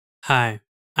Hi,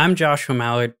 I'm Joshua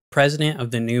Mallard, president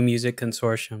of the New Music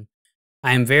Consortium.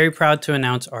 I am very proud to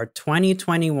announce our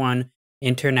 2021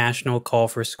 International Call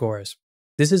for Scores.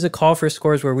 This is a call for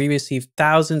scores where we receive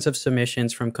thousands of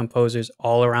submissions from composers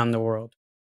all around the world.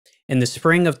 In the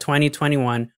spring of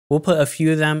 2021, we'll put a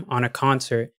few of them on a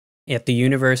concert at the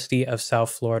University of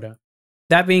South Florida.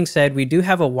 That being said, we do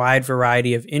have a wide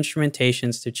variety of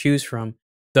instrumentations to choose from,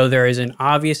 though there is an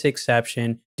obvious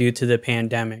exception due to the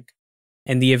pandemic.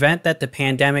 In the event that the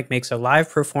pandemic makes a live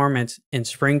performance in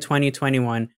spring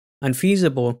 2021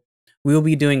 unfeasible, we will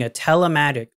be doing a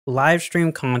telematic live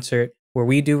stream concert where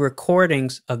we do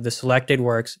recordings of the selected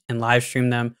works and live stream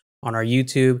them on our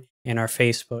YouTube and our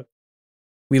Facebook.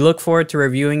 We look forward to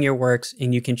reviewing your works,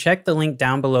 and you can check the link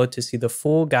down below to see the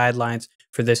full guidelines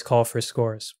for this call for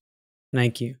scores.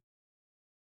 Thank you.